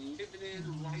we're living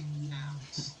in right now.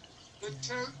 The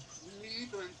church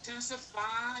needs to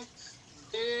intensify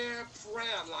their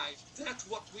prayer life. That's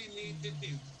what we need to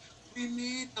do. We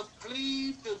need to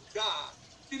plead to God.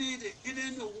 We need to get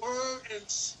in the word and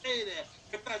stay there.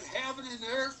 Because heaven and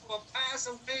earth will pass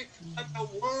away, but the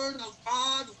word of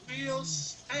God will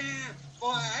stand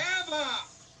forever.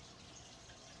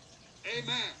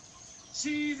 Amen.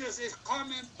 Jesus is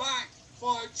coming back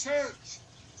for a church.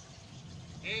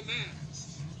 Amen.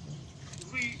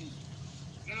 Reading.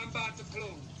 And I'm about to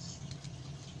close.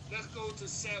 Let's go to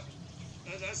 7.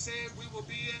 As I said, we will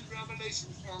be in Revelation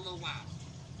for a little while.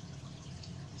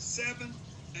 7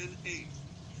 and 8.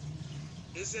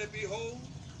 It said, behold,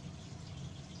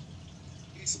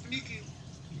 he's speaking.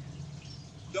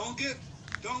 Don't get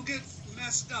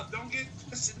messed up. Don't get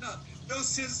twisted up. Your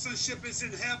citizenship is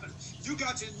in heaven. You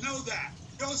got to know that.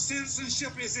 Your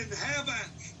citizenship is in heaven.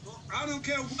 I don't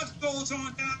care what goes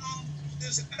on down on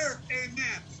this earth.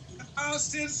 Amen. Our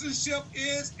citizenship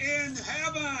is in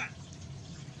heaven.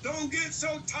 Don't get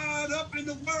so tied up in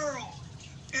the world.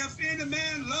 If any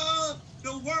man love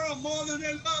the world more than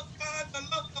they love God, the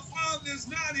love of the Father is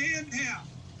not in him.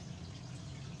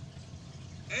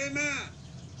 Amen.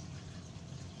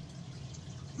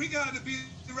 We got to be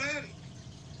ready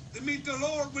to meet the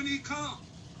Lord when he comes.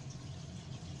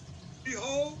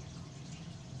 Behold,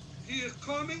 he is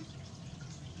coming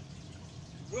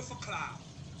with a cloud,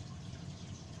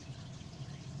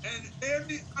 and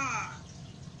every eye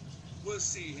will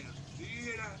see him. Do you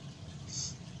hear that?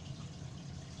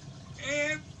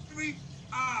 Every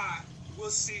eye will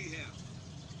see him.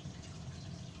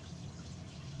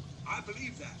 I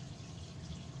believe that.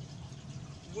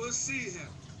 Will see him.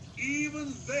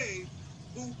 Even they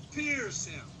who pierce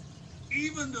him,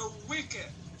 even the wicked,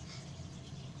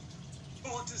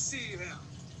 going to see him.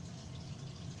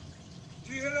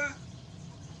 Do you hear that?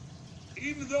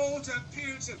 Even those that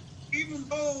pierce him, even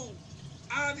those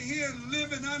out here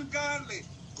living ungodly,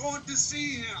 going to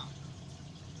see him.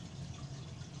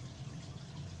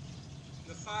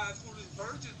 The 5 foolish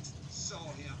virgins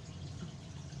saw him.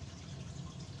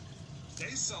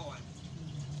 They saw him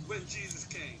when Jesus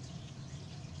came.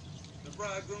 The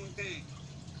bridegroom came.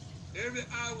 Every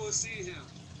eye will see him.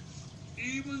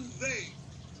 Even they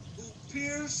who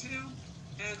pierce him,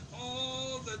 and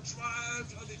all the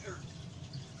tribes of the earth.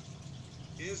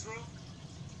 Israel,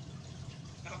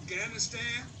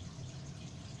 Afghanistan,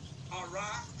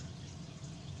 Iraq,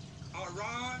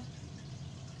 Iran,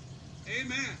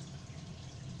 amen.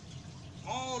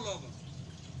 All of them.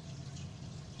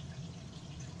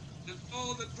 And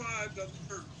all the tribes of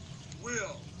the earth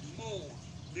will mourn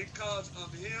because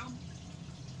of him,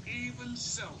 even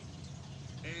so.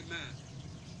 Amen.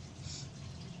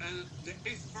 And the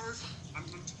 8th verse, I'm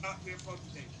going to stop here for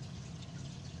today.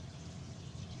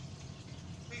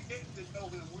 We get to know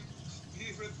him.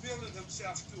 He's revealing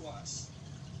himself to us.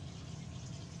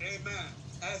 Amen.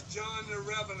 As John the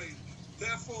Revelator.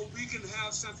 Therefore, we can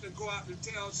have something to go out and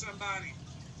tell somebody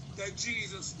that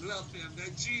Jesus loved them,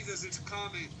 that Jesus is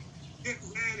coming. Get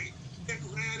ready. Get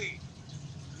ready.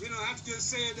 We don't have to just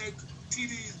say that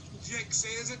T.D. Jakes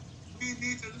says it. We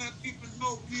need to let people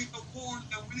know. We need to warn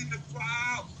them. We need to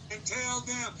cry out and tell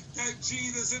them that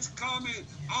Jesus is coming.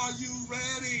 Are you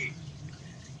ready?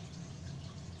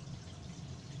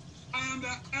 I am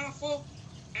the Alpha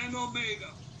and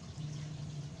Omega,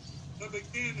 the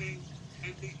beginning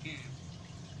and the end.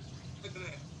 Look at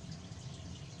that.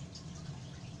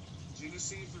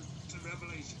 Genesis to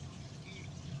Revelation.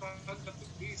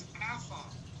 He's Alpha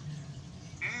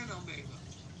and Omega,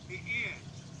 the end.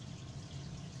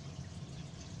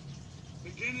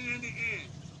 Beginning and the end,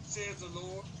 says the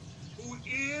Lord, who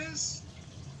is,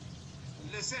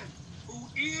 listen, who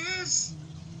is,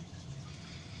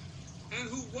 and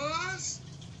who was,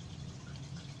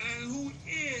 and who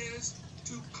is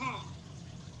to come,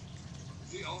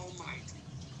 the Almighty.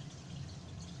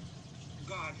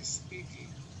 God is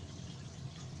speaking.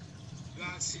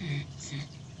 God speaks.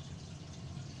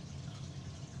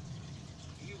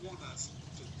 He wants us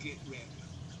to get ready.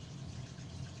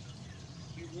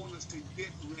 He wants us to get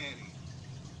ready.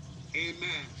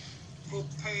 Amen.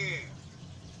 Prepare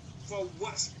for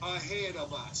what's ahead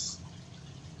of us.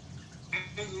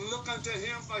 And look unto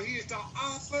him, for he is the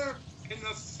author and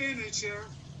the finisher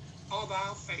of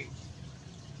our faith.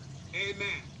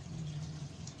 Amen.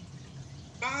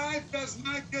 God does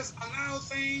not just allow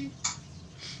things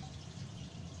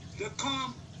to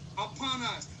come upon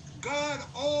us. God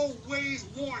always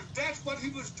warned. That's what he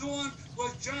was doing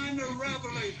with John the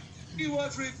Revelator. He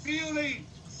was revealing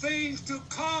things to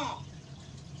come.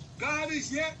 God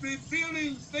is yet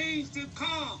revealing things to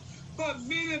come. But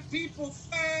many people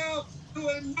fail to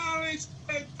acknowledge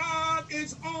that God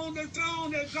is on the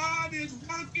throne, that God is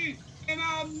working in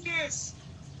our midst.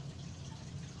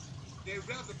 They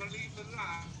rather believe the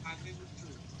lie than the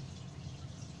truth.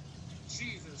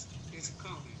 Jesus is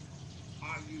coming.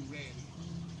 Are you ready?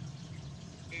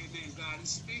 Amen. God is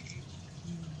speaking.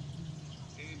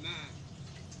 Amen.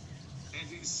 And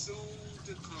he's soon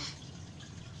to come.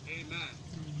 Amen.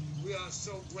 We are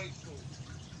so grateful.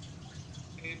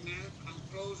 Amen. I'm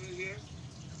closing here.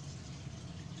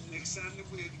 Next Sunday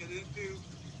we'll get into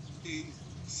the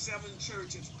 7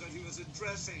 churches, because he was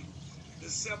addressing the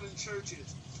 7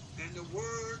 churches. And the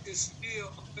word is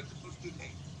still applicable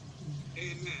today.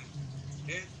 Amen.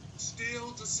 It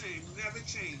still the same, never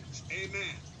changed.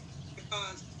 Amen.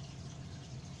 Because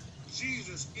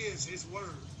Jesus is his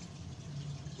word,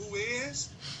 who is,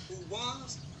 who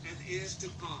was, and is to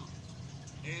come.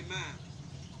 Amen.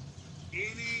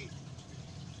 Any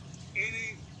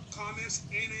comments,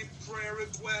 any prayer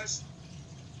requests,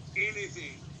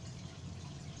 anything.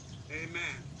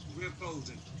 Amen. We're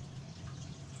closing.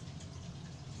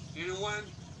 Anyone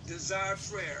desire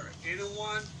prayer?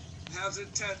 Anyone has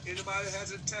anybody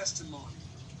has a testimony?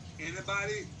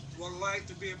 Anybody would like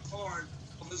to be a part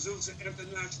of Azusa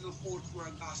International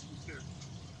Foursquare Gospel Church?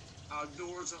 Our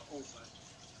doors are open.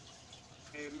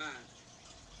 Amen.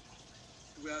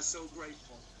 We are so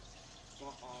grateful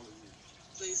for all of you.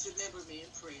 Please remember me in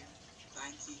prayer.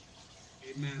 Thank you.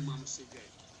 Amen, Mama CJ.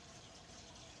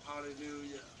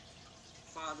 Hallelujah.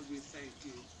 Father, we thank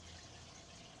you.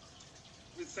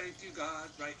 We thank you, God,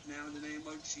 right now in the name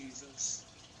of Jesus.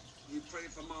 We pray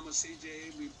for Mama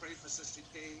CJ. We pray for Sister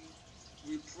Kay.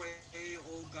 We pray,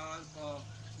 oh God, for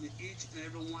each and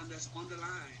every one that's on the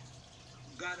line.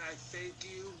 God, I thank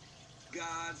you,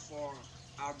 God, for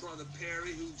our brother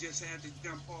Perry, who just had to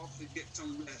jump off to get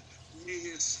some rest. May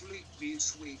his sleep be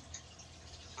sweet.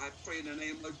 I pray in the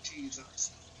name of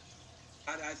Jesus.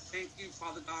 God, I thank you,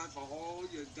 Father God, for all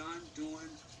you're done,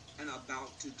 doing, and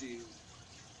about to do.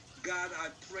 God, I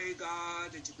pray,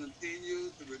 God, that you continue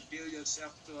to reveal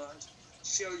yourself to us,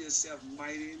 show yourself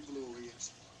mighty and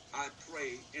glorious. I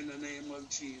pray in the name of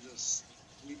Jesus.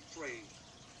 We pray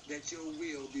that your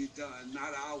will be done,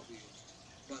 not our will,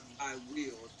 but thy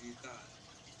will be done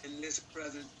in this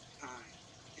present time.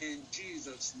 In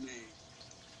Jesus' name,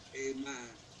 amen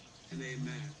and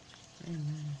amen.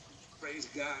 Amen. Praise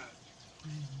God.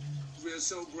 Amen. We're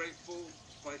so grateful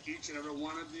for each and every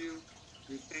one of you.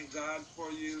 We thank God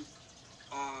for you.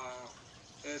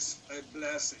 It's a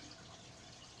blessing.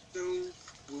 Soon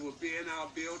we will be in our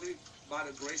building by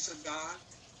the grace of God.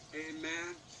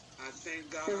 Amen. I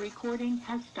thank God. The recording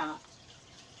has stopped.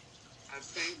 I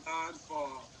thank God for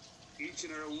each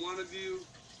and every one of you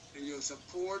and your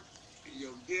support and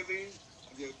your giving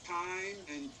of your time.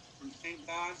 And thank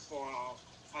God for,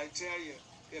 I tell you,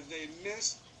 if they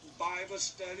miss Bible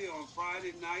study on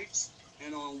Friday nights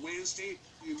and on Wednesday,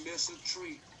 you miss a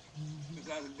treat.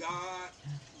 Because God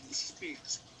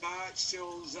speaks. God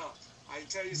shows up. I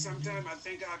tell you, sometimes I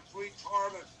think I preach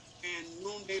harder in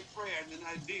noonday prayer than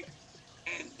I did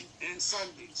and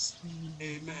Sundays.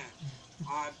 Amen.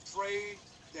 I pray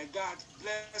that God's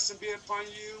blessing be upon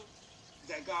you,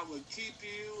 that God will keep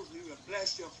you, He will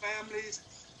bless your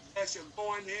families, bless your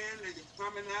going in and your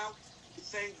coming out. We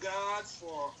thank God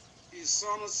for His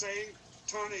son of say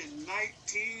turning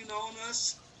 19 on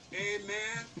us.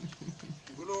 Amen.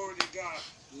 Glory to God.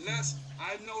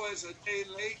 I know it's a day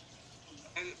late,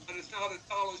 but it's not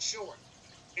 $1 short.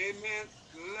 Amen.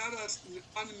 Let us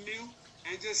unmute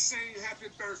and just sing happy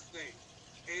birthday.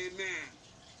 Amen.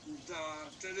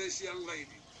 To this young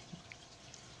lady.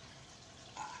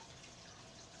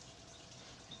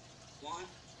 1,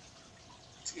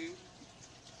 2,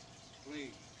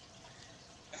 3.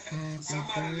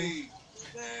 Somebody lead.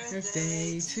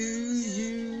 Birthday to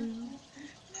you.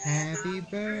 Happy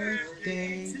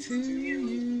birthday to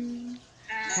you.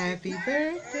 Happy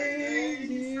birthday,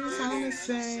 dear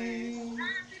Thomasay.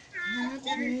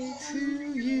 Happy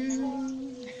to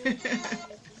you.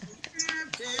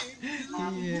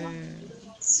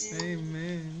 Yes.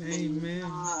 Amen. Amen.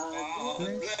 God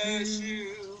bless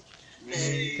you.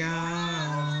 May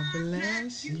God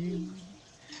bless you.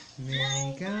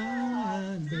 May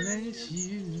God bless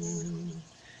you.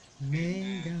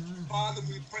 May God. Father,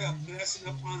 we pray a blessing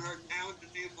upon her now in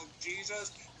the name of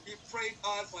Jesus. We pray,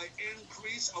 God, for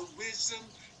increase of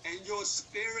wisdom and your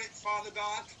spirit, Father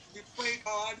God. We pray,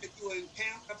 God, that you will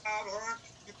encamp about her.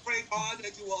 We pray, God,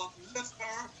 that you will uplift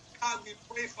her. God, we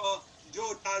pray for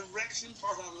your direction for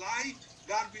her life.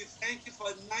 God, we thank you for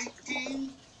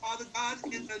 19, Father God,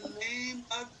 in the name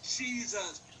of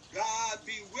Jesus. God,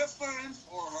 be with her and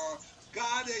for her.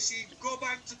 God, as she go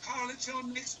back to college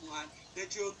on next one,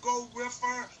 that you'll go with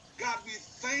her. God, we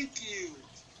thank you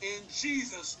in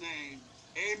Jesus' name.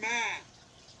 Amen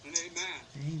and amen.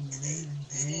 Amen.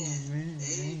 Amen.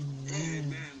 Amen.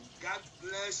 Amen. God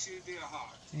bless you, dear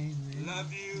heart. Amen.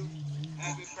 Love you. Amen.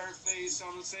 Happy birthday.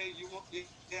 Someone say you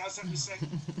have something to say?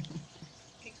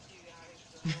 Thank you guys.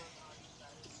 All you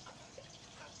guys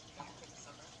got to me for the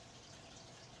summer.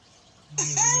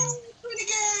 Hey, pretty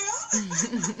girl.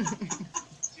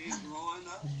 She's growing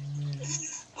up. Amen.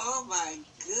 Oh my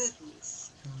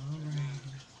goodness. All Amen. right.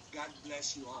 God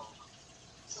bless you all.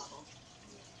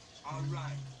 All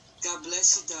right. God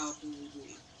bless you, dog.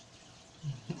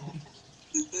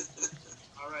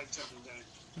 All right, tell me that.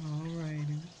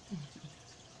 Alrighty.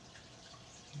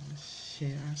 Let's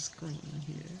share our screen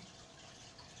here.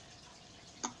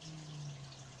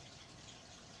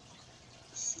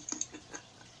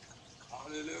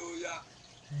 Hallelujah.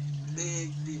 Amen.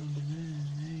 Big deal.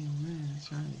 Amen. Amen.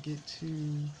 Trying to get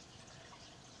to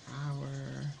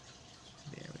our.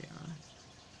 There we